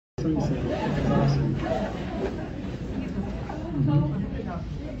That's awesome.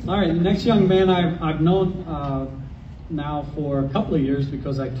 All right, the next young man I've known now for a couple of years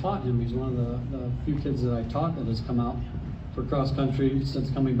because I taught him. He's one of the few kids that I taught that has come out for cross country since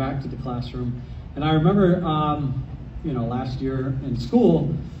coming back to the classroom. And I remember, last year in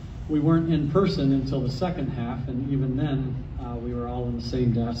school, we weren't in person until the second half, and even then, we were all in the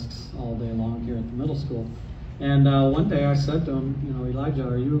same desks all day long here at the middle school. And one day I said to him, Elijah,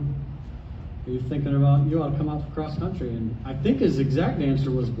 are you thinking about, you ought to come out for cross country? And I think his exact answer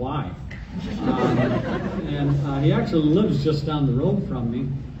was, why? And he actually lives just down the road from me.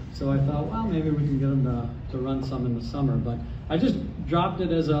 So I thought, well, maybe we can get him to run some in the summer. But I just dropped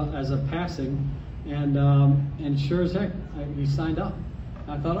it as a passing, and sure as heck, he signed up.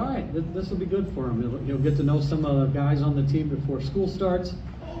 I thought, all right, this will be good for him. He'll get to know some of the guys on the team before school starts.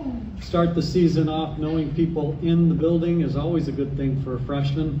 Start the season off knowing people in the building is always a good thing for a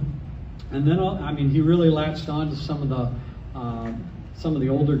freshman. And then, he really latched on to some of the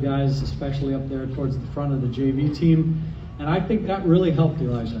older guys, especially up there towards the front of the JV team. And I think that really helped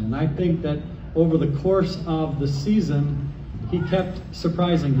Elijah. And I think that over the course of the season, he kept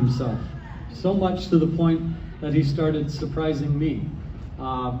surprising himself. So much to the point that he started surprising me.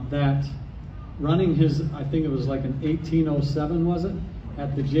 That running his, I think it was like an 18:07, was it?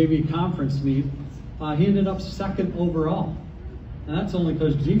 At the JV conference meet, he ended up second overall. And that's only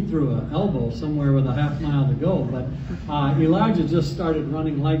because G threw an elbow somewhere with a half mile to go. But Elijah just started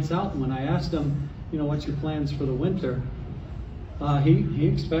running lights out. And when I asked him, what's your plans for the winter? He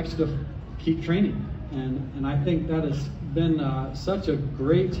expects to keep training. And I think that has been such a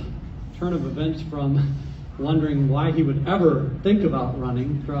great turn of events from wondering why he would ever think about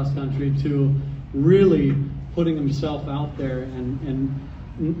running cross country to really putting himself out there and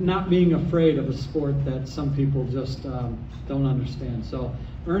not being afraid of a sport that some people just don't understand. So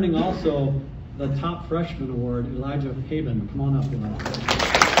earning also the top freshman award, Elijah Pabon. Come on up, Elijah.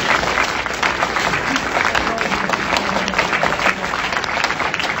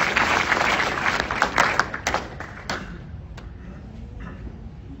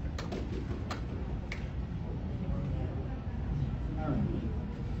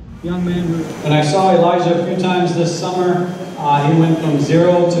 Young man who, when I saw Elijah a few times this summer, he went from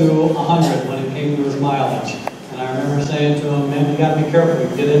 0 to 100 when it came to his mileage. And I remember saying to him, man, you got to be careful,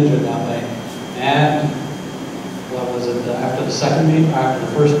 you get injured that way. And what was it, after the second meet, or after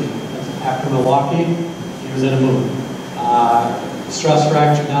the first meet? After Milwaukee, he was in a mood. Stress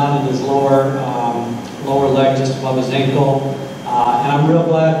fracture down in his lower leg, just above his ankle. And I'm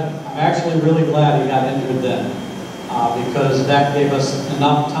actually really glad he got injured then. Because that gave us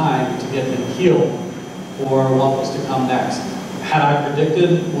enough time to get him healed for what was to come next. Would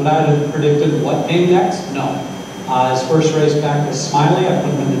I have predicted what came next? No. His first race back was Smiley. I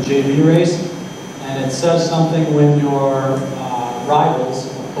put him in the JV race. And it says something when your rivals,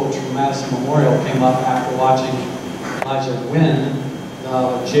 a coach from Madison Memorial, came up after watching Elijah win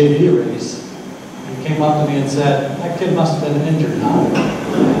the JV race. He came up to me and said, that kid must have been injured, huh?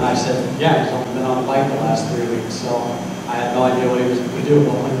 And I said, yeah, he's only been on a bike the last 3 weeks, so I had no idea what he was going to do.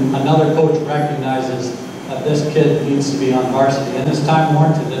 But when another coach recognizes that this kid needs to be on varsity, and this time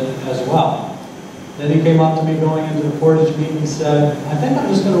warranted it as well, then he came up to me going into the Portage meet and he said, I think I'm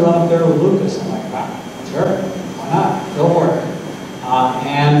just going to run up there with Lucas. I'm like, wow, sure, why not? Go for it.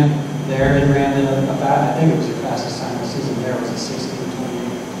 And there he ran I think it was the fastest time of the season there, was a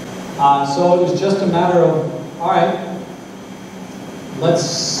 16:28. So it was just a matter of, all right, let's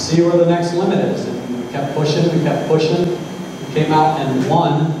see where the next limit is. And we kept pushing, He came out and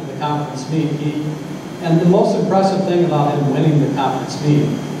won the conference meet. And the most impressive thing about him winning the conference meet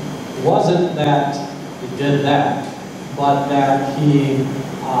wasn't that he did that, but that he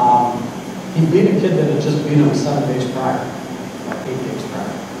beat a kid that had just beat him 7 days prior, or 8 days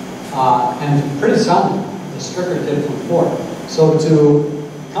prior. And pretty soundly, the Stricker kid from Fort. So to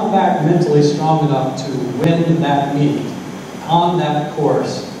come back mentally strong enough to win that meet on that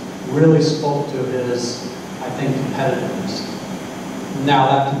course really spoke to his, I think, competitiveness. Now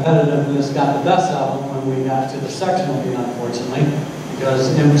that competitiveness got the best out of him when we got to the sectional meet, unfortunately, because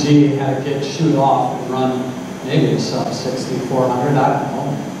MG had a kid shoot off and run maybe a sub 60, 400, I don't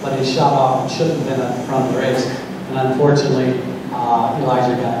know, but he shot off and shouldn't have been at the front of the race. And unfortunately,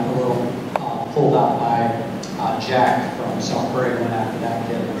 Elijah got a little pulled out by Jack from South Prairie went after that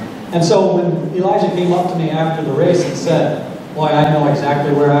kid. And so when Elijah came up to me after the race and said, boy, I know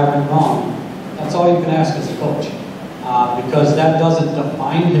exactly where I went wrong, that's all you can ask as a coach. Because that doesn't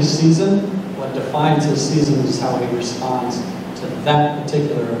define his season. What defines his season is how he responds to that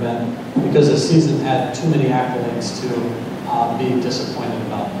particular event, because his season had too many accolades to be disappointed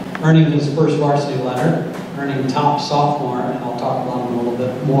about. earning his first varsity letter, earning top sophomore, and I'll talk about him a little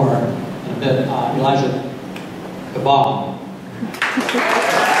bit more in a bit, Elijah Pabon.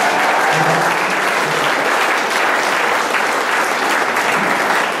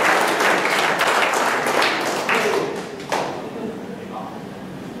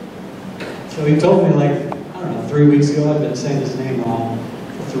 So he told me, like, I don't know, 3 weeks ago, I've been saying his name wrong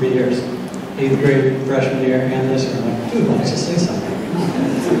for 3 years. 8th grade, freshman year, and this year. I'm like, dude, why don't you say something?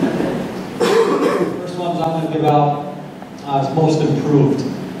 First ones I'm going to give out is most improved.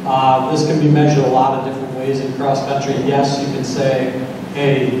 This can be measured a lot of different ways in cross country. Yes, you can say,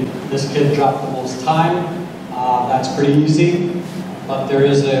 hey, this kid dropped the most time. That's pretty easy. But there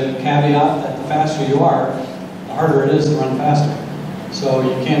is a caveat that the faster you are, the harder it is to run faster. So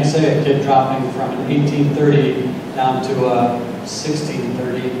you can't say a kid dropping from an 18:30 down to a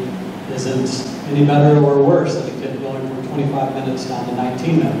 16:30 isn't any better or worse than a kid going from 25 minutes down to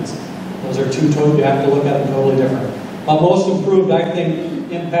 19 minutes. Those are two totally, you have to look at them totally different. But most improved, I think,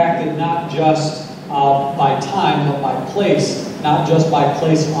 impacted not just by time, but by place. Not just by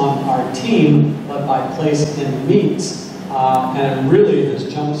place on our team, but by place in meets. And it really has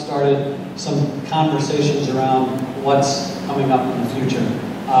jump-started some conversations around what's coming up in the future.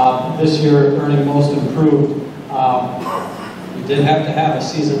 This year, earning most improved, you did have to have a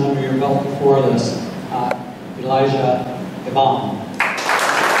season under your belt before this. Elijah Pabon.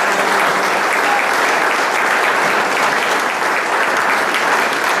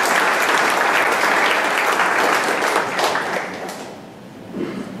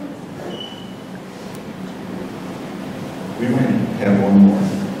 We might have one more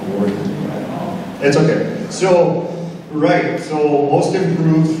award. It's okay. So, right, so most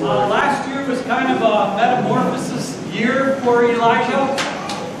improved for... last year was kind of a metamorphosis year for Elijah.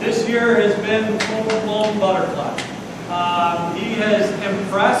 This year has been full-blown butterfly. He has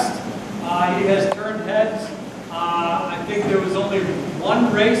impressed. He has turned heads. I think there was only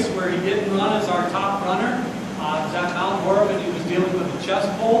one race where he didn't run as our top runner. It was at Mount Horeb, and he was dealing with a chest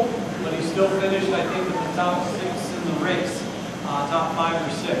pull, but he still finished, I think, in the top 6 in the race, top 5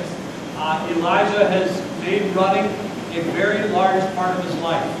 or 6. Elijah has made running a very large part of his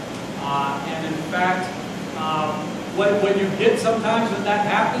life. And in fact, what you get sometimes when that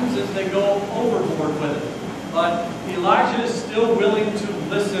happens is they go overboard with it. But Elijah is still willing to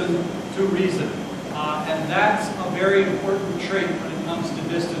listen to reason. And that's a very important trait when it comes to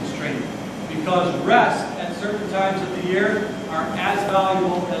distance training. Because rest at certain times of the year are as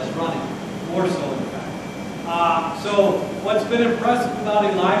valuable as running, more so in fact. So what's been impressive about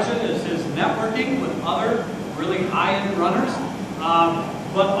Elijah is his networking with other really high-end runners,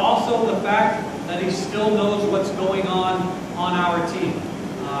 but also the fact that he still knows what's going on our team.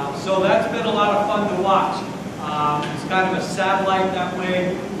 So that's been a lot of fun to watch. He's kind of a satellite that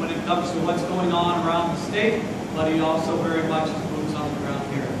way when it comes to what's going on around the state, but he also very much is boots on the ground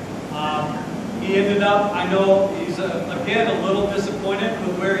here. He ended up, I know he's again a little disappointed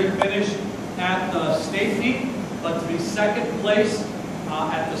with where he finished at the state meet, but to be second place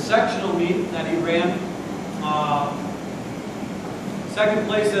at the sectional meet that he ran, second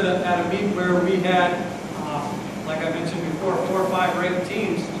place at a meet where we had, like I mentioned before, 4 or 5 ranked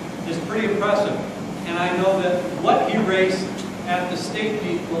teams is pretty impressive. And I know that what he raced at the state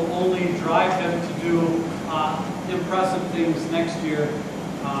meet will only drive him to do impressive things next year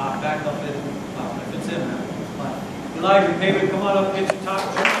back up in, if it's in there. But Elijah, Pabon, come on up, get your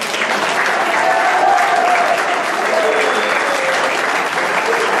top 10.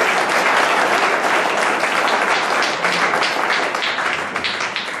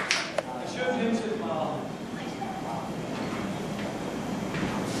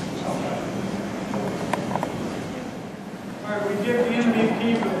 We give the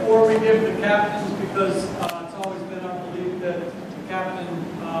MVP before we give the captains because it's always been our belief that the captain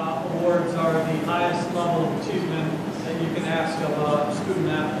awards are the highest level of achievement that you can ask of a student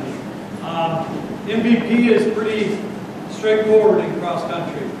athlete. MVP is pretty straightforward in cross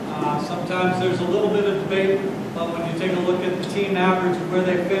country. Sometimes there's a little bit of debate, but when you take a look at the team average of where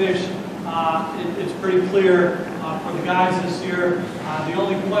they finish, it's pretty clear for the guys this year. The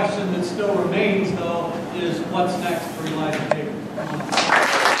only question that still remains, though, is what's next for Elijah Pabon.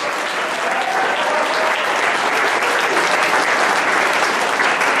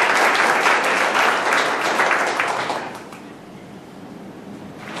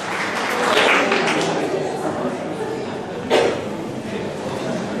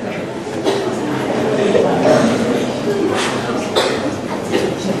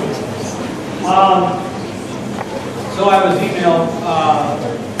 So I was emailed, I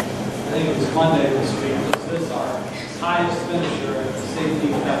think it was Monday this week, was this our highest finisher at the state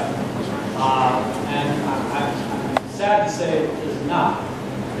meet say it is not.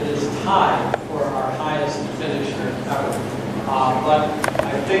 It is tied for our highest finisher ever. But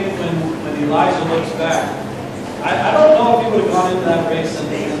I think when Elijah looks back, I don't know if he would have gone into that race and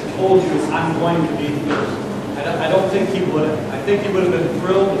told you, I'm going to be first. I don't think he would have. I think he would have been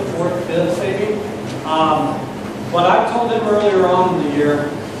thrilled with fourth, fifth, maybe. But I told him earlier on in the year,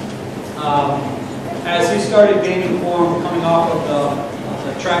 as he started gaining form, coming off of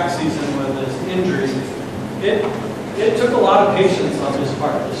the track season with his injury, it took a lot of patience on his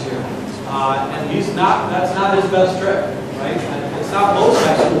part this year. And that's not his best trick, right? It's not most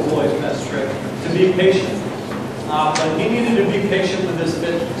high school boys' best trick to be patient. But he needed to be patient with his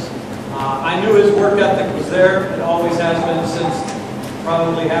fitness. I knew his work ethic was there. It always has been since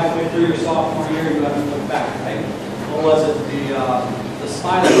probably halfway through your sophomore year. You haven't looked back, right? What was it? The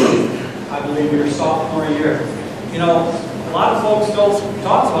Smiling, I believe, your sophomore year. You know, a lot of folks don't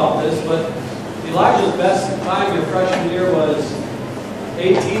talk about this, but Elijah's best time your freshman year was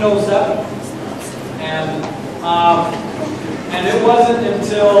 18:07, and it wasn't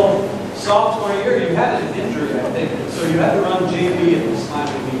until sophomore year you had an injury, I think, so you had to run JV at the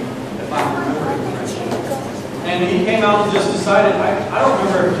Smiling meet, if I'm remembering correctly. And he came out and just decided, I don't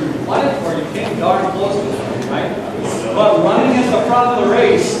remember if you won it or you came darn close to it, right? But running at the front of the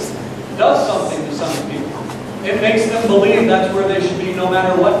race does something to some people. It makes them believe that's where they should be no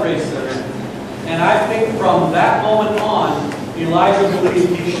matter what race they're in. And I think from that moment on, Elijah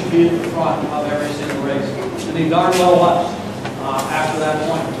believed he should be at the front of every single race. And he darn well was after that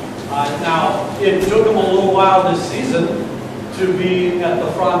point. Now, it took him a little while this season to be at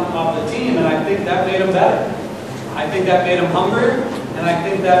the front of the team, and I think that made him better. I think that made him hungrier, and I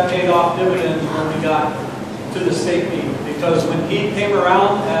think that paid off dividends when we got to the state meet. Because when he came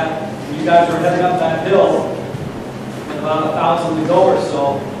around and you guys were heading up that hill, and about 1,000 to go or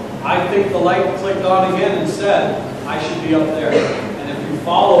so, I think the light clicked on again and said, I should be up there. And if you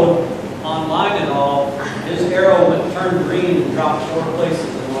followed online at all, his arrow went turned green and dropped 4 places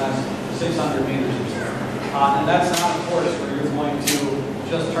in the last 600 meters or so. And that's not a course where you're going to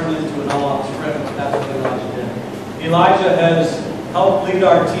just turn into an all-out sprint. That's what Elijah did. Elijah has helped lead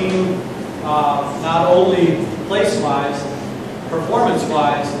our team not only place-wise,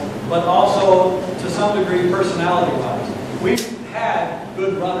 performance-wise, but also to some degree personality-wise. We've had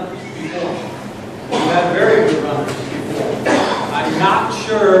good runners before. We've had very good runners before. I'm not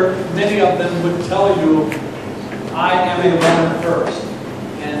sure many of them would tell you, I am a runner first.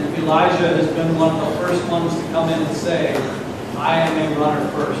 And Elijah has been one of the first ones to come in and say, I am a runner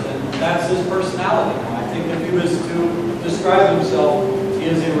first. And that's his personality now. I think if he was to describe himself, he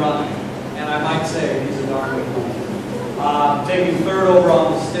is a runner. And I might say he's a darn good runner. Taking third over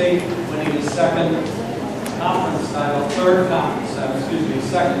on the state, winning his second conference title,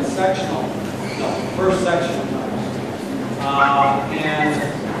 second sectional, no, first sectional title. And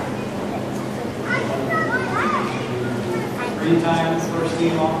 3 times first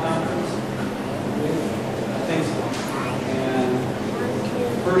team all conference. I think so. And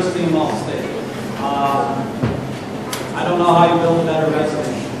first team all state. I don't know how you build a better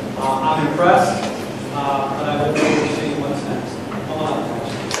resume. I'm impressed, but I look forward to seeing what's next. Come on up.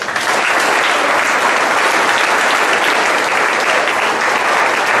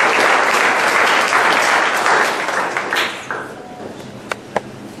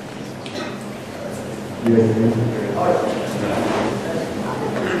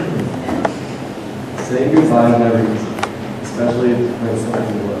 Saying goodbye is never easy, especially when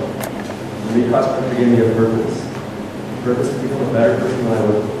something low. For me, cross country gave me a purpose. A purpose to become a better person than I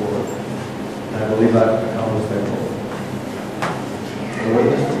was before. And I believe I've accomplished that goal. So what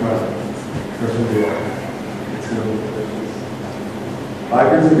is this running? Person we are. It's no predictions.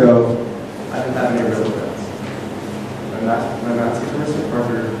 5 years ago, I didn't have any real friends. My math teacher, Mr.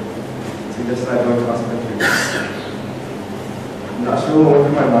 Parker, suggested I go cross country. I'm not sure what went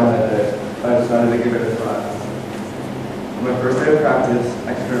through my mind that day, but I decided to give it a try. On my first day of practice, I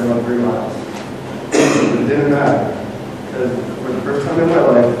could run 3 miles. But it didn't matter, because for the first time in my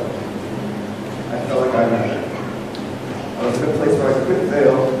life, I felt like I mattered. I was in a place where I couldn't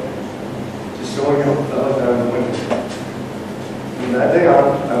fail, just showing up felt like I was winning. From that day on,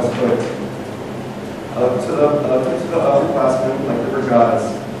 I was hooked. I looked to the upperclassmen like they were gods,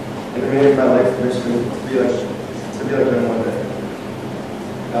 and it made my life mission to be like them one day.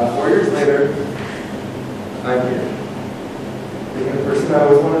 Now, 4 years later, I'm here. Being the person I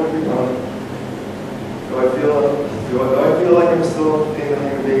always wanted to become. Do I feel like I'm still being a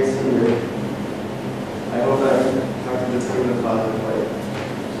senior? I hope that I'm talking to the team in a positive way.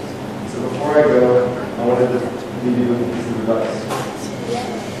 So before I go, I wanted to leave you with a piece of advice.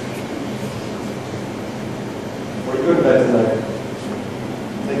 Before you go to bed tonight,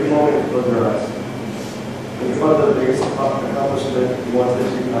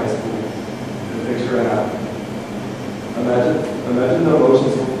 Imagine the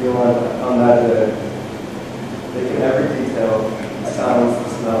emotions you'll feel on that day. Taking every detail, the sounds, the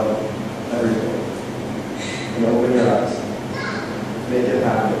smell, everything. And open your eyes. Make it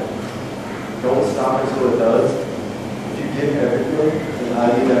happen. Don't stop until it does. If you give everything, and I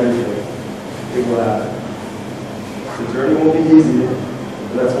mean everything, it will happen. The journey won't be easy,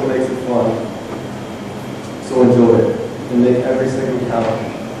 but that's what makes it fun. So enjoy it, and make every second count.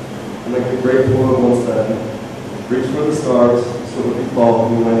 And like the great poet once said, reach for the stars, so that we fall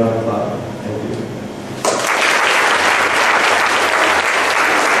when we land on a cloud. Thank you.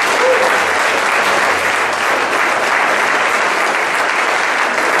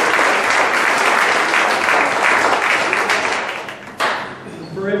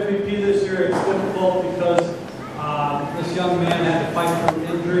 For MVP this year, it's difficult because this young man had to fight through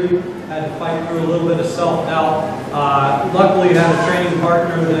injury, had to fight through a little bit of self-doubt. Luckily, he had a training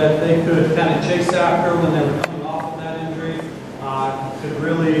partner that they could kind of chase after when they were coming off of that injury. Could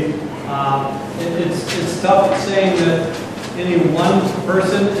really, it's tough saying that any one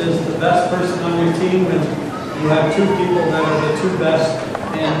person is the best person on your team when you have two people that are the two best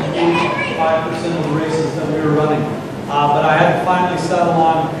in 85% of the races that we were running. But I had to finally settle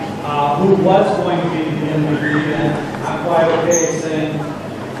on who was going to be the MVP, and I'm quite okay saying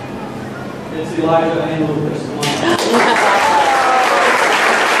it's Elijah and Lucas. Come on.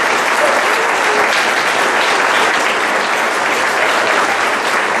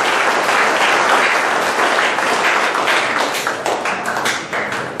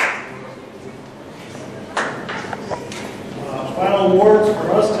 Final awards for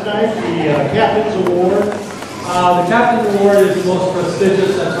us tonight, the Captain's Award. The Captain's Award is the most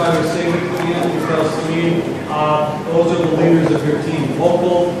prestigious, that's why we say it to the end, because to me, those are the leaders of your team.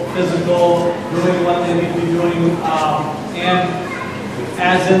 Vocal, physical, doing what they need to be doing, and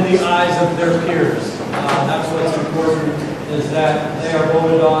as in the eyes of their peers. That's what's important, is that they are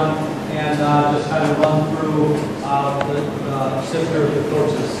voted on and just kind of run through the sister of the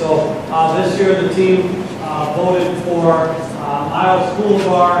coaches. So this year the team voted for Miles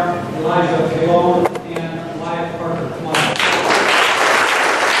Coolbar, Elijah Pabon,